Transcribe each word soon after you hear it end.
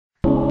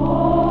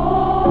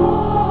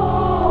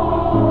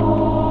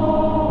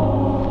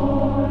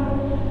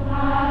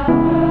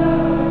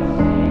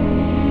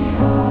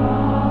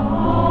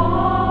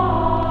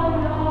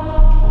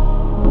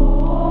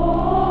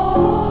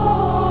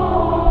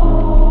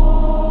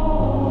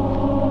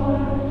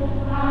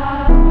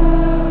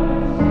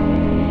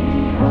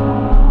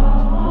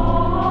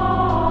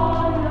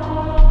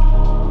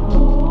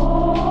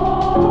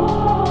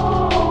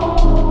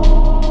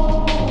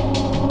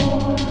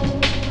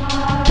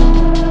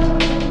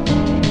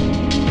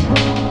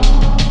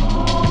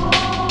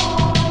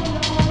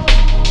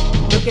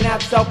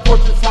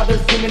self-portraits, how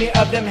there's too many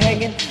of them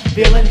hanging.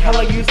 Feeling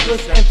hella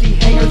useless, empty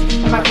hangers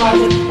in my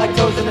closet, like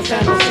toes in a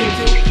sandal seem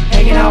to.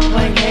 Hanging out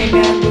playing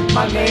hangman with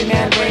my main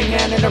man, Rain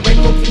Man, in a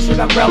raincoat t-shirt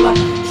umbrella.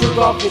 True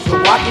golf is a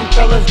walking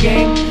fella's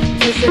game.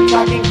 Twisted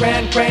talking,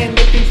 grand crane,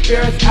 lifting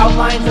spirits,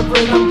 outlines of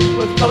rhythm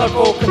with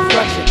colorful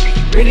construction.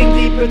 Reading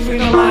deep between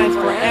the lines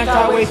for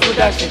anti-waste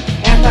reduction.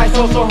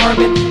 Anti-social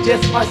hermit,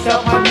 just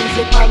myself, my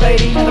music, my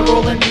lady, and the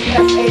rolling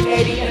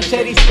DS880 in a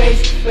shady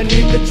space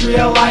beneath the tree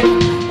of life.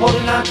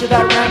 Holding on to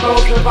that Rambo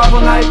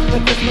survival knife, the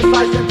Christmas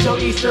lights until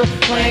Easter,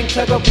 playing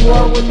tug of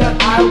war with that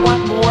I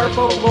want more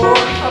folklore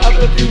of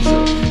the future.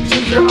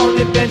 Choose your own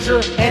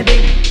adventure,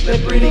 ending,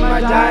 lip reading my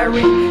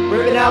diary,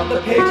 ripping out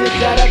the pages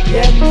that have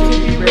yet to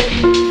be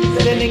written.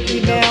 Sending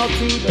email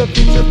to the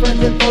future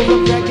friends and foes of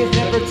grandkids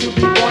never to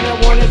be born.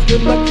 And warn us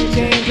good luck to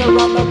change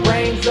around the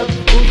brains of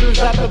losers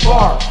at the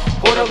bar.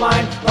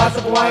 Borderline, glass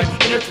of wine,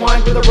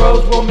 intertwined with a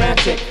rose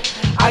romantic.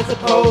 I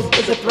suppose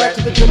is a threat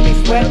to the dripping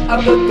sweat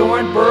of the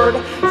thorn bird.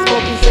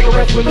 Smoking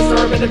cigarettes with a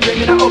serve and a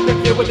dream in an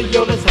open field with the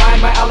yield is high.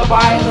 My alibi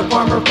as a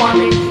farmer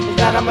farming is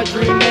that I'm a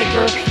dream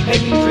maker,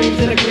 making dreams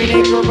in a green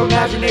acre of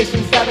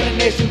imagination. Stabbing a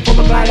nation full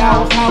of night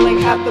owls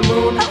howling at the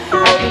moon.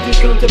 Acting too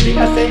soon to be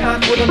a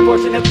seance with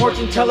unfortunate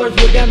fortune tellers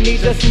with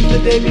amnesia. Seize the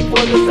day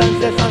before the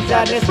sun sets on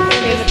sadness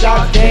in a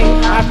dog's day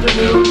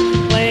afternoon.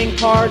 Playing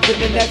cards in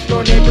the next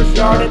door neighbor's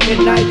yard at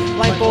midnight,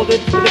 blindfolded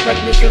with a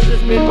pregnant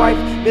sister's midwife.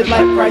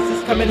 Midlife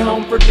crisis, coming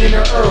home for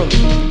dinner early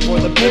before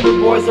the paper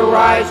boys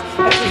arise.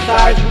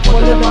 Exercise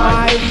before the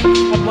demise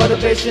of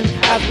motivation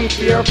as we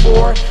fear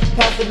for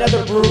past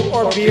another brew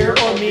or beer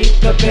or meet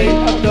the fate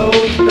of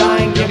those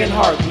dying young and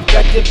hard.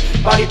 Defective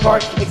body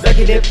part,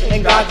 executive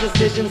and God's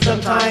decision.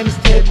 Sometimes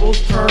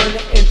tables turn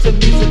into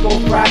musical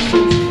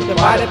fractions,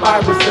 divided by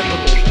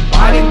reciprocal.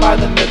 Abiding by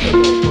the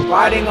mythical,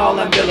 providing all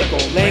umbilical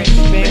links,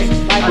 spins,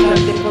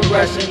 lifetimes in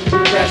progression,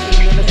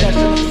 regression in a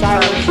session of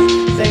silence,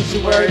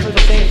 sanctuary for the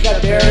saints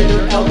that buried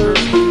their elders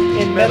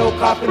in metal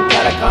coffin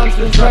catacombs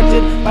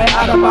constructed by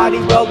out-of-body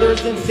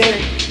welders in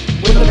sync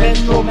with a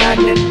menstrual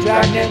magnet,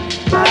 dragnet,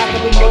 lack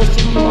of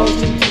emotion,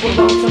 promotion to a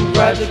lonesome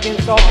grudge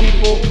against all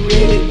people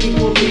created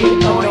equally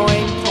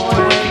annoying,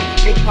 toying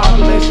with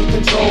population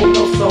control,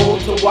 no soul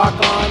to walk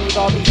on with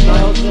all these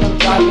nails that I'm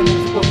driving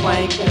into a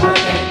plank, and I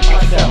thank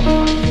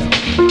myself.